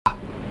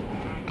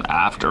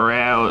After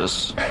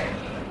Hours.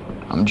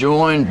 I'm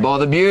joined by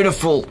the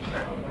beautiful,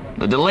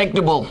 the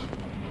delectable,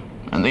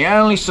 and the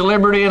only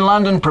celebrity in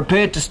London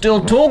prepared to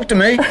still talk to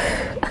me.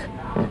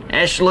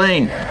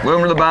 Aisleyne,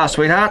 welcome to the bar,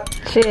 sweetheart.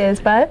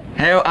 Cheers, babe.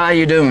 How are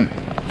you doing?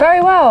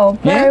 Very well,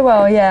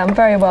 yeah, I'm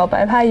very well,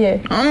 babe. How are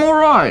you? I'm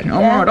alright,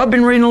 alright. I've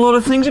been reading a lot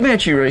of things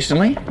about you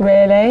recently.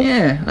 Really?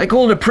 Yeah, they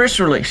called it a press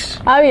release.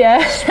 Oh,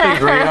 yeah.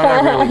 Speed read,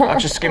 I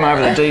just skim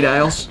over the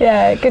details.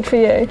 Yeah, good for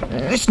you.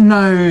 This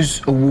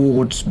Nose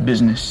Awards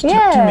business,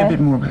 tell me a bit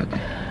more about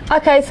that.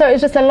 Okay, so it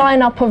was just a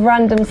lineup of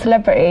random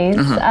celebrities,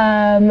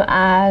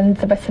 and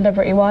the best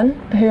celebrity won.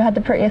 Who had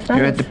the prettiest nose?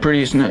 Who had the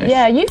prettiest nose?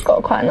 Yeah, you've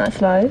got quite a nice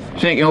nose.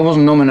 I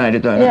wasn't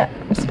nominated though. Yeah,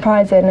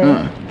 surprising.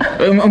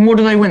 And what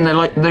do they win?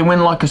 They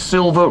win like a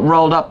silver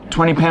rolled up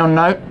 £20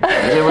 note?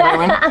 Is that what they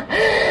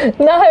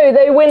win? No,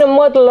 they win a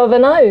model of a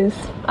nose.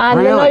 And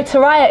really? the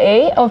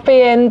notoriety of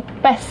being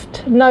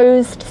best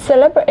nosed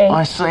celebrity.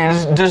 I see.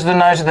 Does the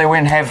nose that they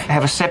win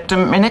have a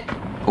septum in it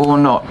or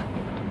not?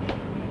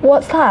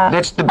 What's that?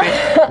 That's the bit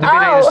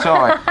either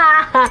side.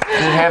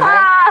 Does it have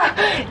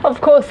that?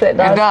 Of course it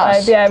does. It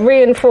does? Babe. Yeah,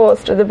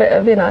 reinforced with a bit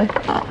of,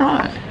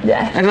 Right.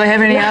 Yeah. And do they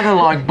have any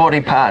other, body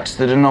parts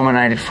that are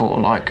nominated for,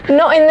 like...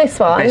 Not in this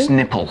one. Best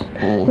nipple?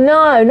 Or...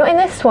 No, not in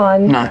this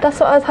one. No. That's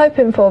what I was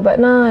hoping for, but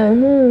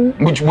no.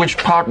 Which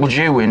part would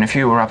you win if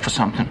you were up for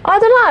something? I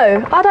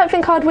don't know. I don't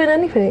think I'd win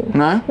anything.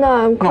 No? No,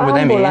 I'm quite not with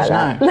them humble ears,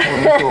 like no.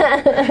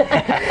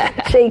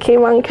 that. Cheeky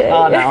monkey.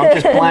 Oh, no,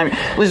 I'm just blaming...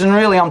 Listen,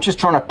 really, I'm just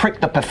trying to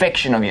prick the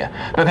perfection of you.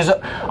 Because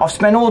I've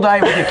spent all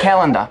day with your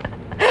calendar.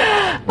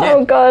 Yeah.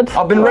 Oh, God.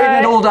 I've been reading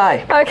it all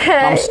day. Okay.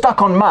 I'm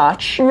stuck on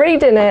March.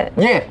 Reading it?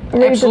 Yeah,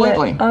 reading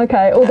absolutely. It.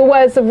 Okay. All the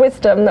words of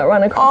wisdom that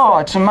run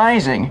across it's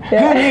amazing.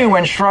 Yeah. Who knew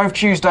when Shrove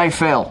Tuesday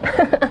fell?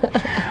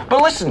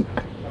 But listen,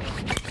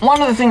 one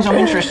of the things I'm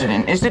interested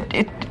in is that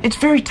it's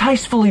very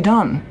tastefully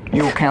done,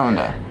 your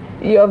calendar.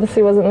 You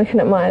obviously wasn't looking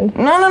at mine.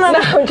 No. No,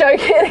 I'm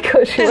joking. Of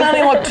course you There's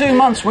only like 2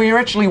 months where you're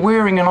actually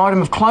wearing an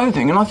item of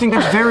clothing, and I think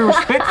that's very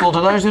respectful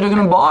to those that are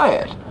going to buy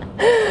it.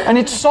 And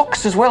it's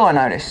socks as well, I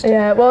noticed.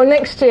 Yeah, well,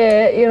 next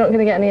year you're not going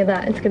to get any of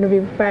that. It's going to be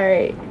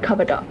very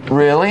covered up.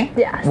 Really?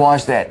 Yes. Why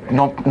is that?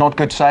 Not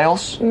good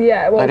sales?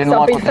 Yeah, well, because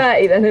I'll be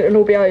 30, then it'll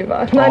all be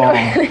over. No, not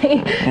really.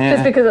 Yeah.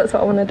 Just because that's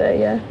what I want to do,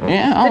 yeah.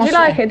 Yeah, Did you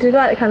like it? Did you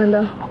like the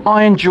calendar?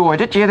 I enjoyed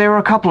it. Yeah, there were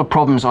a couple of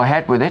problems I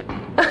had with it.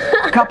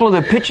 A couple of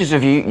the pictures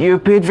of you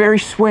appeared very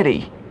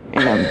sweaty.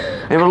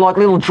 There were like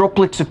little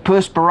droplets of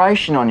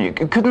perspiration on you.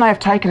 Couldn't they have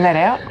taken that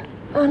out?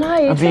 Oh no,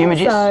 you of the think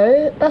images?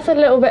 So? That's a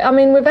little bit. I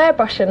mean, with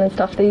airbrushing and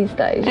stuff these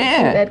days,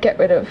 they'd get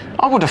rid of.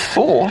 I would have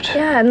thought.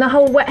 Yeah, and the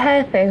whole wet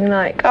hair thing,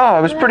 like. Oh,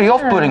 it was pretty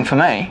off-putting for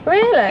me.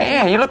 Really?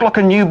 Yeah, you look like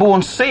a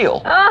newborn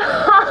seal.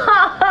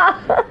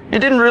 It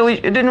didn't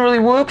really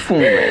work for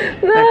me.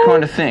 That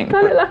kind of thing.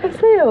 I look like a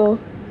seal.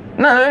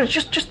 No, it's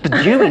just the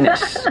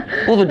dewiness.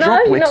 All the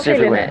droplets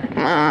everywhere.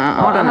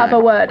 I don't know.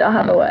 I'll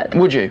have a word.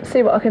 Would you?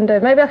 See what I can do.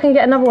 Maybe I can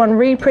get another one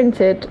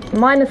reprinted,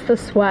 minus the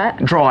sweat.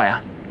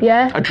 Dryer.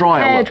 Yeah? A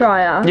dryer hair look.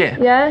 Dryer. Yeah.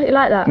 Yeah? You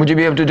like that? Would you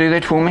be able to do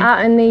that for me?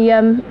 Out in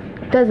the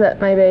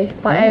desert, maybe.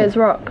 Like Ayers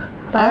Rock.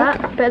 Like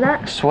that? Bit of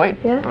that? Sweet.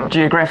 Yeah.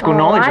 Geographical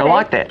knowledge, I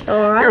like that.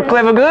 Alright. You're a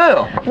clever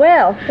girl.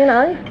 Well,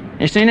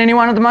 You seen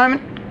anyone at the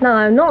moment? No,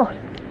 I'm not.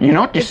 You're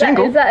not? You're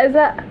single? Is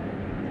that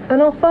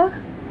an offer?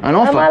 An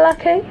offer? Am I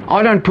lucky?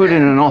 I don't put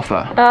in an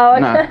offer. Oh,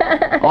 okay.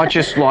 No. I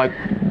just,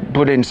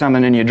 put in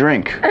something in your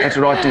drink. That's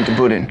what I tend to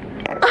put in.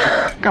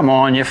 Come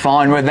on, you're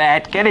fine with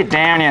that. Get it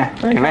down, you.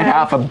 Okay. You've had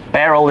half a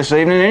barrel this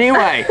evening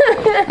anyway,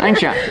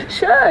 ain't you?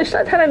 Sure, should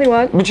I tell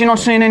anyone? But you're not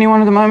seeing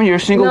anyone at the moment? You're a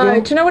single girl?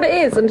 No, do you know what it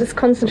is? I'm just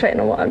concentrating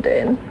on what I'm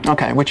doing.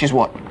 Okay, which is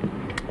what?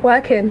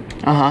 Working.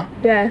 Uh-huh.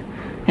 Yeah.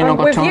 You're not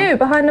got with time? you,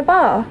 behind the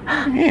bar.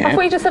 Yeah. I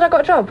thought you just said I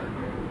got a job.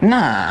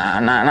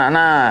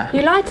 Nah.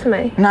 You lied to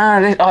me.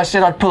 No, I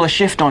said I'd pull a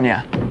shift on you.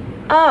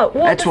 Oh,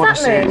 what That's does what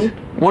that I mean? said.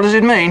 What does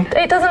it mean?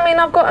 It doesn't mean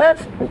I've got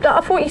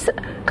I thought you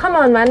said... Come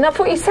on, man. I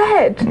thought you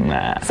said.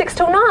 Nah. 6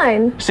 till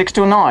 9. 6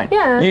 till 9?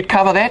 Yeah. You'd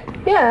cover that?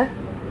 Yeah.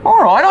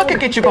 All right, I could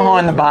get you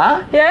behind the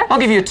bar. Yeah? I'll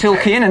give you a till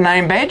key and a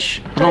name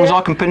badge, as long as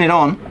I can pin it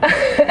on.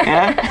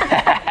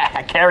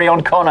 Yeah? Carry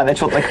on Connor,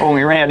 that's what they call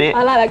me around here.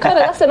 I like that.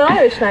 Connor, that's an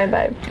Irish name,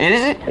 babe.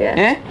 Is it? Yeah.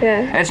 Yeah?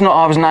 Yeah. It's not,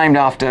 I was named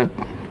after...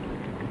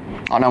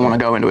 I don't want to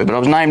go into it, but I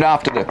was named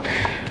after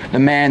the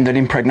man that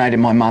impregnated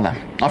my mother.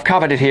 I've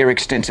covered it here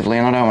extensively,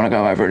 and I don't want to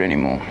go over it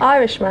anymore.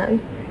 Irishman?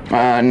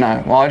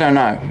 No. Well, I don't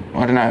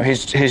know.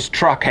 His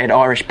truck had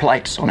Irish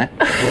plates on it.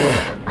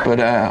 But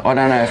I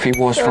don't know if he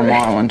was from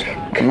Ireland.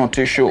 I'm not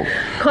too sure.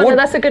 Connor,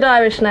 that's a good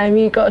Irish name.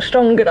 You've got a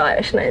strong, good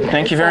Irish name.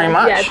 Thank you very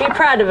much. Yeah, be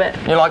proud of it.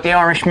 You like the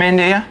Irish men,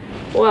 do you?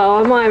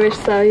 Well, I'm Irish,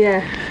 so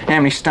yeah. How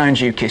many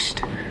stones you kissed?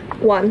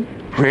 1.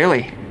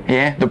 Really?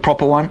 Yeah, the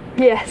proper one?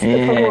 Yes,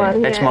 the proper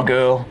one. That's my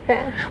girl.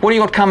 Yeah. What do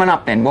you got coming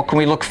up then? What can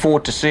we look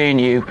forward to seeing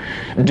you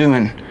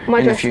doing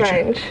in the future? My dress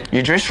range.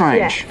 Your dress range?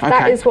 Yes, okay.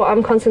 that is what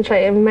I'm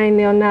concentrating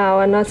mainly on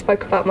now, and I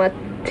spoke about my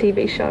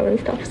TV show and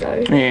stuff,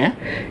 so... Yeah?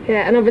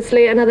 Yeah, and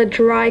obviously another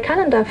dry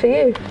calendar for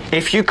you.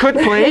 If you could,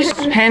 please,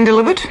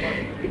 hand-delivered.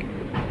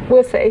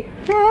 We'll see.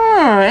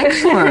 Oh,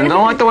 excellent. I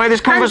like the way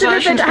this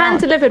conversation's Hand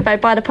going. delivered,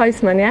 babe, by the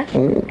postman, yeah?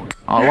 Ooh,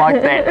 I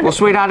like that. Well,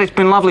 sweetheart, it's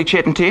been lovely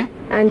chatting to you.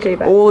 And you,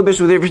 babe. All the best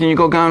with everything you've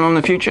got going on in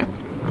the future.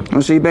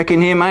 I'll see you back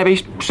in here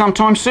maybe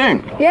sometime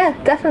soon. Yeah,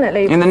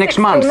 definitely. In the next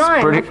 6 month. till 9.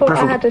 I thought I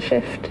preferably. had a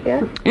shift,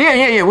 yeah?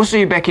 Yeah. We'll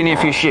see you back in here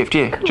for your shift,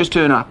 yeah. Just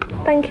turn up.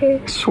 Thank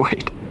you.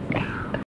 Sweet.